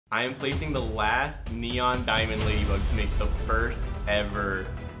I am placing the last neon diamond ladybug to make the first ever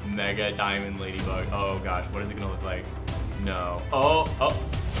mega diamond ladybug. Oh gosh, what is it gonna look like? No. Oh,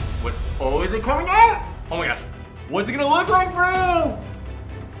 what? Oh, is it coming out? Oh my gosh, what's it gonna look like, bro?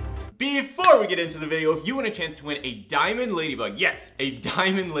 Before we get into the video, if you want a chance to win a diamond ladybug, yes, a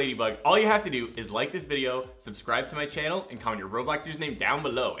diamond ladybug, all you have to do is like this video, subscribe to my channel, and comment your Roblox username down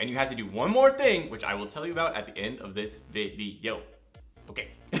below. And you have to do one more thing, which I will tell you about at the end of this video. Okay.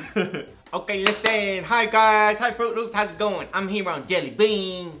 Okay, listen. Hi guys. Hi Fruit Loops. How's it going? I'm here on Jelly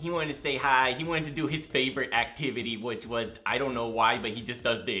Bean. He wanted to say hi. He wanted to do his favorite activity, which was, I don't know why, but he just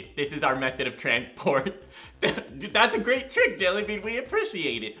does this. This is our method of transport. That's a great trick, Jelly Bean. We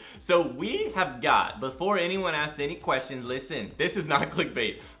appreciate it. So we have got, before anyone asks any questions, listen, this is not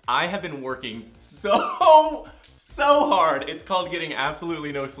clickbait. I have been working so hard. It's called getting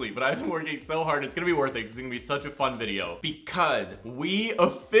absolutely no sleep, but I've been working so hard. It's gonna be worth it. It's gonna be such a fun video because we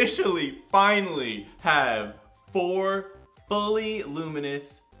officially, finally have 4 fully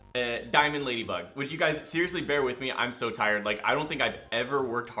luminous diamond ladybugs, which you guys seriously bear with me. I'm so tired. Like, I don't think I've ever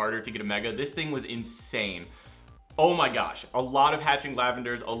worked harder to get a mega. This thing was insane. Oh my gosh, a lot of hatching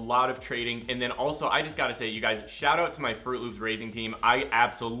lavenders, a lot of trading, and then also, I just gotta say, you guys, shout out to my Fruit Loops raising team. I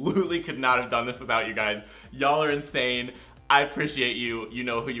absolutely could not have done this without you guys. Y'all are insane. I appreciate you. You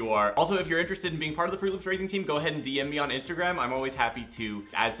know who you are. Also, if you're interested in being part of the Fruit Loops Racing team, go ahead and DM me on Instagram. I'm always happy to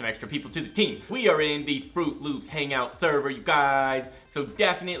add some extra people to the team. We are in the Fruit Loops Hangout server, you guys. So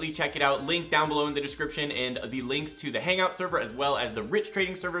definitely check it out. Link down below in the description, and the links to the Hangout server as well as the Rich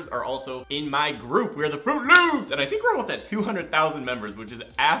Trading servers are also in my group. We're the Fruit Loops, and I think we're almost at 200,000 members, which is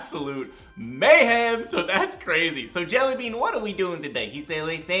absolute mayhem. So that's crazy. So Jelly Bean, what are we doing today? He said,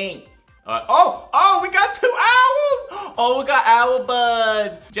 let's sing. We got 2 owls! Oh, we got owl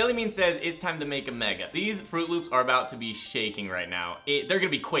buds. Jelly Bean says it's time to make a mega. These Fruit Loops are about to be shaking right now. They're gonna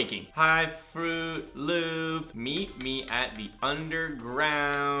be quaking. Hi, Fruit Loops. Meet me at the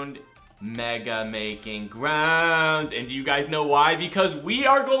underground mega making grounds. And do you guys know why? Because we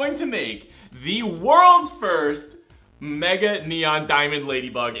are going to make the world's first mega neon diamond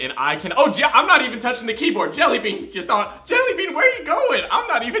ladybug, and I can, I'm not even touching the keyboard. Jelly Bean's just on. Jelly Bean, where are you going? I'm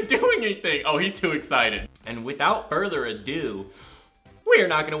not even doing anything. Oh, he's too excited. And without further ado, we are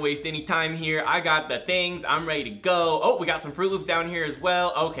not gonna waste any time here. I got the things, I'm ready to go. Oh, we got some Fruit Loops down here as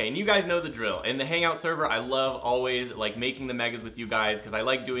well. Okay, and you guys know the drill. In the Hangout server, I love always like making the megas with you guys because I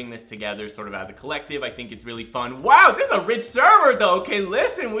like doing this together sort of as a collective. I think it's really fun. Wow, this is a rich server though. Okay,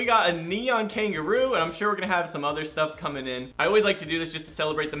 listen, we got a neon kangaroo, and I'm sure we're gonna have some other stuff coming in. I always like to do this just to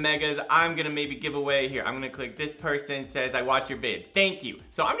celebrate the megas. I'm gonna maybe give away, here, I'm gonna click this person, says I watch your vid. Thank you.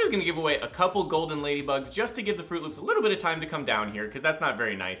 So I'm just gonna give away a couple golden ladybugs just to give the Fruit Loops a little bit of time to come down here, because that's not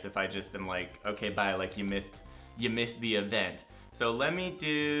very nice if I just am like, okay, bye, like you missed the event. So let me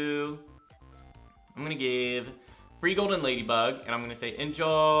do, I'm gonna give free golden ladybug, and I'm gonna say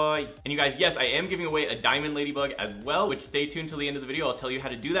enjoy. And you guys, yes, I am giving away a diamond ladybug as well, which stay tuned till the end of the video. I'll tell you how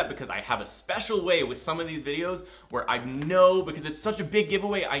to do that because I have a special way with some of these videos where I know, because it's such a big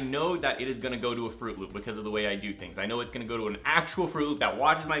giveaway, I know that it is gonna go to a Fruit Loop because of the way I do things. I know it's gonna go to an actual Fruit Loop that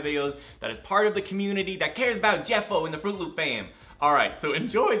watches my videos, that is part of the community, that cares about Jeffo and the Fruit Loop fam. All right, so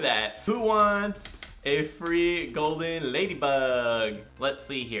enjoy that. Who wants a free golden ladybug? Let's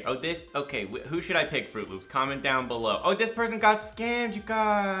see here. Oh, this, okay, who should I pick, Fruit Loops? Comment down below. Oh, this person got scammed, you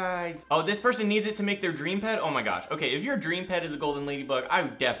guys. Oh, this person needs it to make their dream pet? Oh my gosh. Okay, if your dream pet is a golden ladybug, I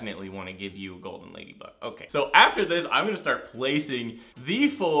definitely want to give you a golden ladybug. Okay, so after this, I'm gonna start placing the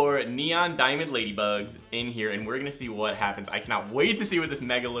 4 neon diamond ladybugs in here, and we're gonna see what happens. I cannot wait to see what this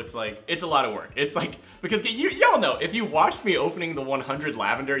mega looks like. It's a lot of work. It's like, because y'all know, if you watched me opening the 100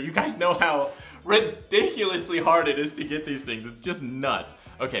 lavender, you guys know how ridiculously hard it is to get these things. It's just nuts.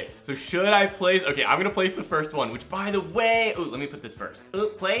 Okay, so should I place, okay, I'm gonna place the first one, which by the way, let me put this first.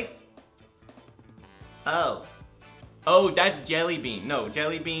 Place. Oh, that's Jelly Bean. No,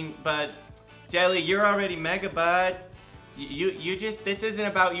 Jelly Bean, but Jelly, you're already mega, bud. You just, this isn't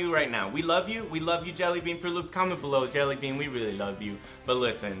about you right now. We love you, Jelly Bean. Fruit Loops, comment below, Jelly Bean, we really love you. But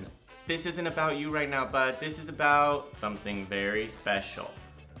listen, this isn't about you right now, bud. This is about something very special.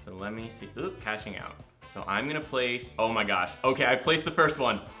 So let me see. Cashing out. So I'm gonna place, oh my gosh. Okay, I placed the first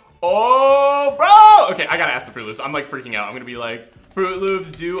one. Oh, bro! Okay, I gotta ask the Fruit Loops. I'm like freaking out. I'm gonna be like, Fruit Loops,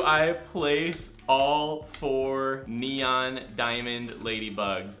 do I place all 4 neon diamond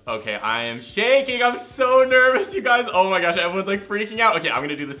ladybugs? Okay, I am shaking. I'm so nervous, you guys. Oh my gosh, everyone's like freaking out. Okay, I'm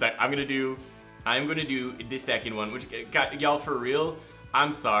gonna do I'm gonna do the second one, which, y'all, for real,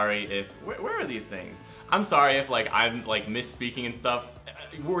 I'm sorry if, where are these things? I'm sorry if like I'm like misspeaking and stuff.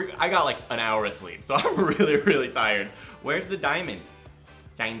 I got like an hour of sleep, so I'm really, really tired. Where's the diamond?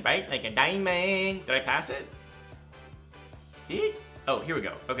 Shine bright like a diamond. Did I pass it? Did? Oh, here we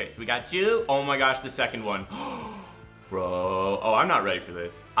go. Okay, so we got you. Oh my gosh, the second one. Bro. Oh, I'm not ready for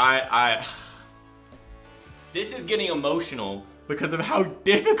this. This is getting emotional because of how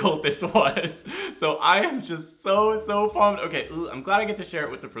difficult this was. So I am just so pumped. Okay, I'm glad I get to share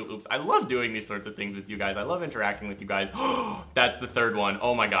it with the Fruit Loops. I love doing these sorts of things with you guys. I love interacting with you guys. That's the third one.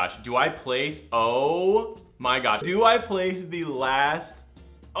 Oh my gosh. Do I place? Oh my gosh. Do I place the last?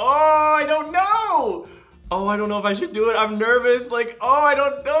 Oh, I don't know. Oh, I don't know if I should do it. I'm nervous. Like, oh, I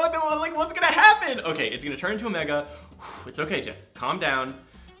don't know. Like, what's gonna happen? Okay, it's gonna turn into a mega. It's okay, Jeff. Calm down.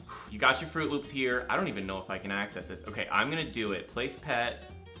 You got your Fruit Loops here. I don't even know if I can access this. Okay, I'm gonna do it. Place pet.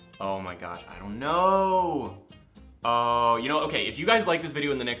 Oh my gosh, I don't know. Oh, you know, okay, if you guys like this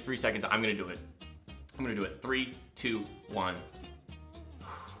video in the next 3 seconds, I'm gonna do it. I'm gonna do it. 3, 2, 1.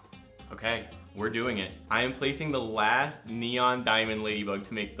 Okay, we're doing it. I am placing the last neon diamond ladybug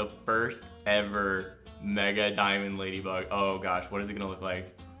to make the first ever mega diamond ladybug. Oh gosh, what is it gonna look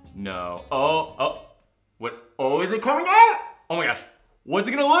like? No. Oh, what? Oh, is it coming out? Oh my gosh. What's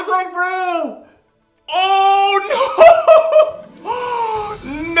it gonna look like, bro? Oh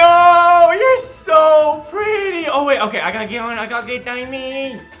no! No, you're so pretty. Oh wait, okay, I gotta get on. I gotta get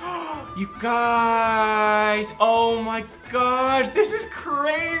diamond. You guys, oh my gosh, this is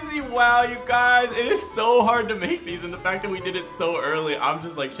crazy. Wow, you guys, it is so hard to make these, and the fact that we did it so early, I'm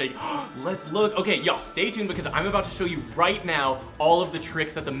just like shaking. Let's look. Okay, y'all, stay tuned because I'm about to show you right now all of the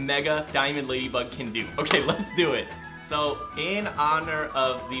tricks that the mega diamond ladybug can do. Okay, let's do it. So, in honor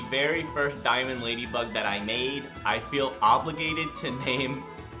of the very first diamond ladybug that I made, I feel obligated to name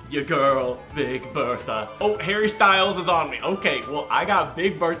your girl, Big Bertha. Oh, Harry Styles is on me. Okay, well, I got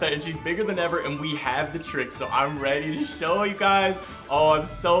Big Bertha, and she's bigger than ever, and we have the trick, so I'm ready to show you guys. Oh, I'm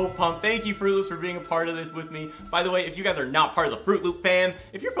so pumped. Thank you, Fruit Loops, for being a part of this with me. By the way, if you guys are not part of the Fruit Loop fam,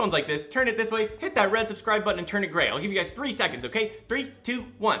 if your phone's like this, turn it this way, hit that red subscribe button, and turn it gray. I'll give you guys 3 seconds, okay? 3, 2,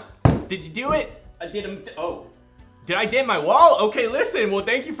 1. Did you do it? I did them. Oh. Did I dip my wall? Okay, listen, well,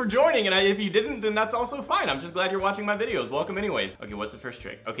 thank you for joining, and if you didn't, then that's also fine. I'm just glad you're watching my videos. Welcome anyways. Okay, what's the first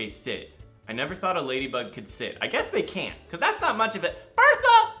trick? Okay, sit. I never thought a ladybug could sit. I guess they can't, because that's not much of it.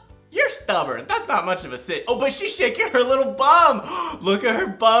 Bertha, you're stubborn. That's not much of a sit. Oh, but she's shaking her little bum. Look at her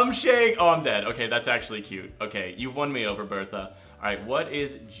bum shake. Oh, I'm dead. Okay, that's actually cute. Okay, you've won me over, Bertha. All right, what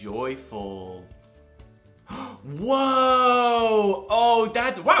is joyful? Whoa! Oh,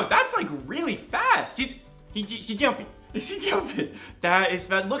 wow, that's like really fast. She's jumping. She's jumping. That is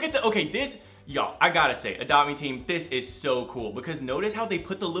fast. Look at the, okay, this, y'all, I gotta say, Adopt Me team, this is so cool because notice how they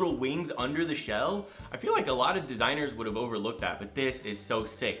put the little wings under the shell? I feel like a lot of designers would have overlooked that, but this is so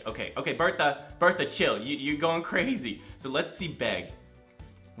sick. Okay, Bertha, chill. You're going crazy. So let's see beg.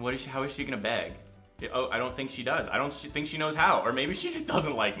 How is she gonna beg? Oh, I don't think she does. I don't think she knows how, or maybe she just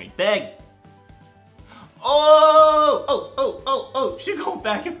doesn't like me. Beg. Oh, she's going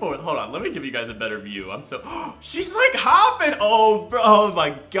back and forth. Hold on, let me give you guys a better view. She's like hopping. Oh, bro, oh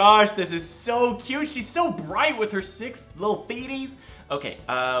my gosh, this is so cute. She's so bright with her 6 little feeties. Okay,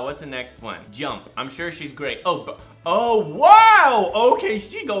 what's the next one? Jump. I'm sure she's great. Oh, wow. Okay,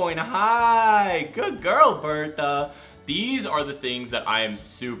 she going high. Good girl, Bertha. These are the things that I am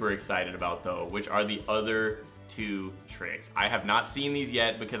super excited about though, which are the other 2 tricks. I have not seen these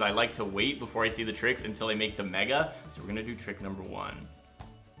yet because I like to wait before I see the tricks until I make the mega. So we're gonna do trick number 1.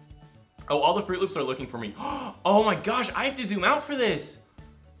 Oh, all the Fruit Loops are looking for me. Oh my gosh, I have to zoom out for this.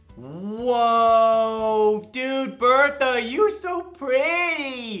 Whoa, dude, Bertha, you're so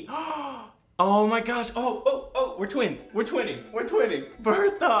pretty. Oh my gosh, oh, we're twins. We're twinning.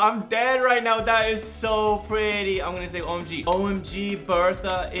 Bertha, I'm dead right now. That is so pretty. I'm gonna say OMG. OMG,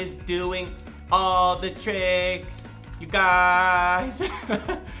 Bertha is doing all the tricks, you guys.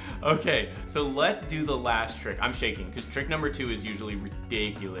 Okay, so let's do the last trick. I'm shaking because trick number 2 is usually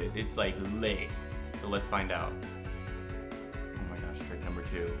ridiculous. It's like lit. So let's find out. Oh my gosh, trick number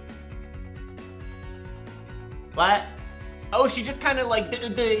 2. What? Oh, she just kind of like,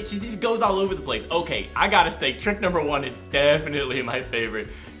 she just goes all over the place. Okay, I gotta say, trick number 1 is definitely my favorite.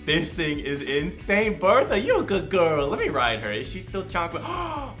 This thing is insane. Bertha, you a good girl. Let me ride her. Is she still chocolate?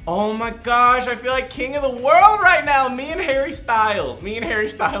 Oh my gosh, I feel like king of the world right now. Me and Harry Styles.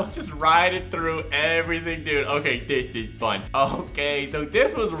 Just riding through everything, dude. Okay, this is fun. Okay, so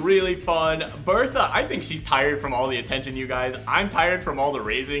this was really fun. Bertha, I think she's tired from all the attention, you guys. I'm tired from all the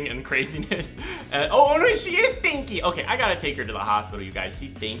raising and craziness. Oh no, she is stinky. Okay, I gotta take her to the hospital, you guys.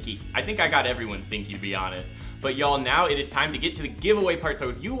 She's stinky. I think I got everyone stinky, to be honest. But y'all, now it is time to get to the giveaway part. So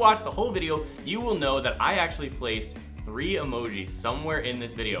if you watch the whole video, you will know that I actually placed 3 emojis somewhere in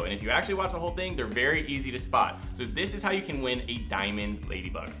this video. And if you actually watch the whole thing, they're very easy to spot. So this is how you can win a diamond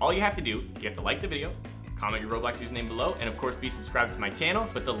ladybug. All you have to do, you have to like the video, comment your Roblox username below, and of course be subscribed to my channel.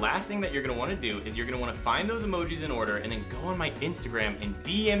 But the last thing that you're gonna wanna do is you're gonna wanna find those emojis in order and then go on my Instagram and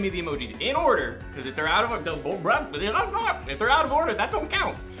DM me the emojis in order, because if they're out of order, that don't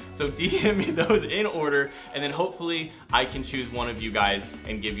count. So DM me those in order, and then hopefully I can choose one of you guys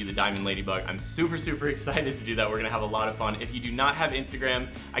and give you the diamond ladybug. I'm super, super excited to do that. We're gonna have a lot of fun. If you do not have Instagram,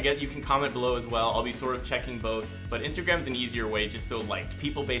 I guess you can comment below as well. I'll be sort of checking both, but Instagram's an easier way just so like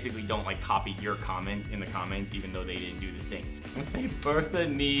people basically don't like copy your comment in the comments even though they didn't do the thing. Let's say Bertha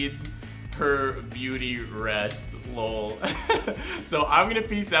needs her beauty rest, lol. So I'm gonna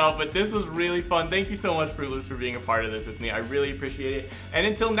peace out, but this was really fun. Thank you so much, Fruit Loops, for being a part of this with me. I really appreciate it. And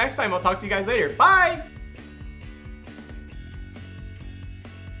until next time, I'll talk to you guys later. Bye!